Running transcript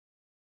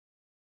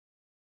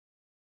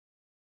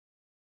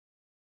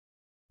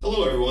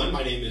Hello everyone,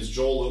 my name is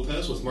Joel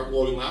Lopez with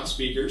MartinLogan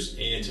loudspeakers,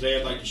 and today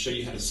I'd like to show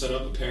you how to set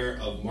up a pair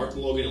of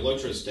MartinLogan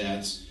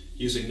electrostats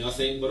using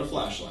nothing but a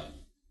flashlight.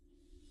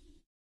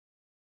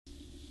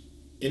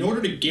 In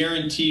order to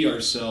guarantee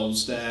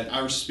ourselves that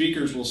our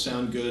speakers will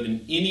sound good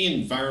in any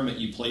environment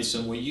you place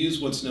them, we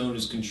use what's known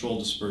as control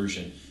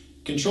dispersion.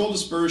 Control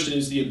dispersion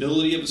is the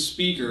ability of a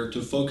speaker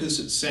to focus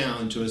its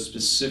sound to a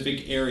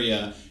specific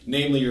area,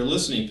 namely your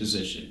listening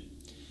position.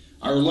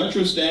 Our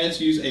electrostats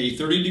use a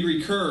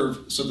 30-degree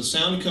curve so the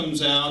sound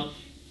comes out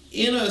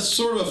in a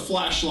sort of a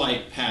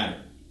flashlight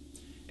pattern.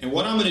 And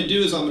what I'm going to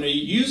do is I'm going to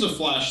use a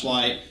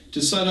flashlight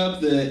to set up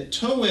the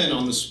toe end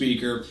on the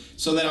speaker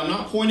so that I'm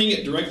not pointing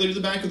it directly to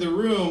the back of the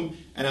room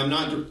and I'm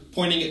not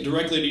pointing it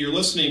directly to your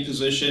listening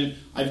position.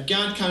 I've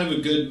got kind of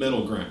a good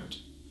middle ground.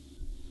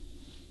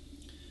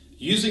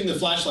 Using the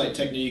flashlight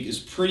technique is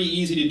pretty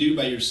easy to do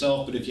by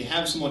yourself, but if you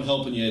have someone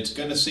helping you, it's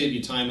going to save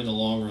you time in the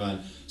long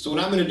run. So what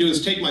I'm going to do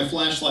is take my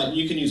flashlight, and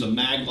you can use a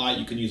mag light,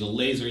 you can use a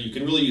laser, you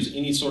can really use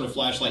any sort of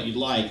flashlight you'd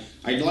like.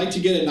 I'd like to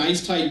get a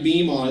nice tight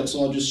beam on it,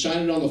 so I'll just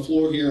shine it on the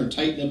floor here and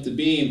tighten up the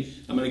beam.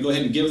 I'm going to go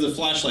ahead and give the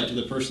flashlight to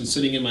the person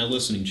sitting in my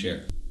listening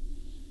chair.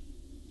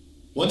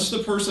 Once the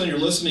person in your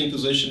listening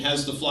position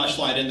has the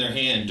flashlight in their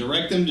hand,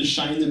 direct them to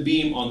shine the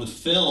beam on the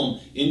film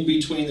in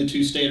between the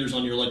two stators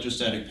on your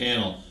electrostatic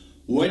panel.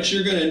 What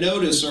you're going to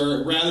notice,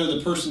 or rather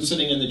the person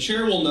sitting in the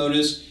chair will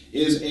notice,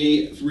 is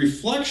a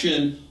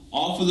reflection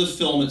off of the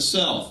film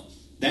itself.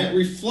 That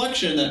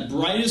reflection, that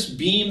brightest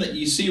beam that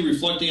you see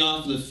reflecting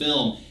off of the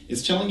film,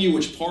 is telling you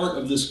which part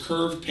of this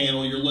curved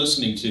panel you're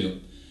listening to.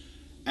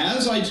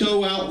 As I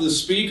toe out the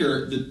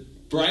speaker, the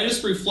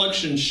brightest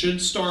reflection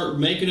should start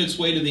making its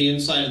way to the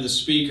inside of the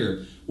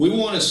speaker. We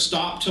want to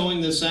stop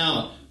toeing this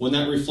out when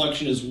that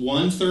reflection is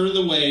 1/3 of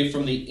the way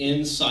from the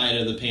inside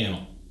of the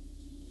panel.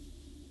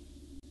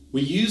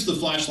 We use the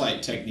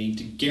flashlight technique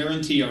to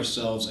guarantee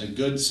ourselves a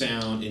good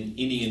sound in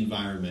any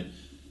environment.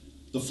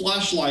 The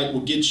flashlight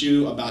will get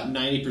you about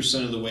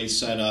 90% of the way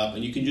set up,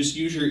 and you can just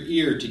use your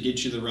ear to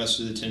get you the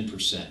rest of the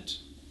 10%.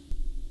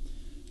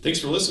 Thanks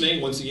for listening.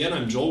 Once again,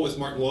 I'm Joel with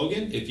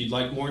MartinLogan. If you'd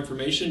like more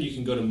information, you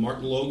can go to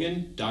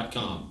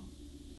martinlogan.com.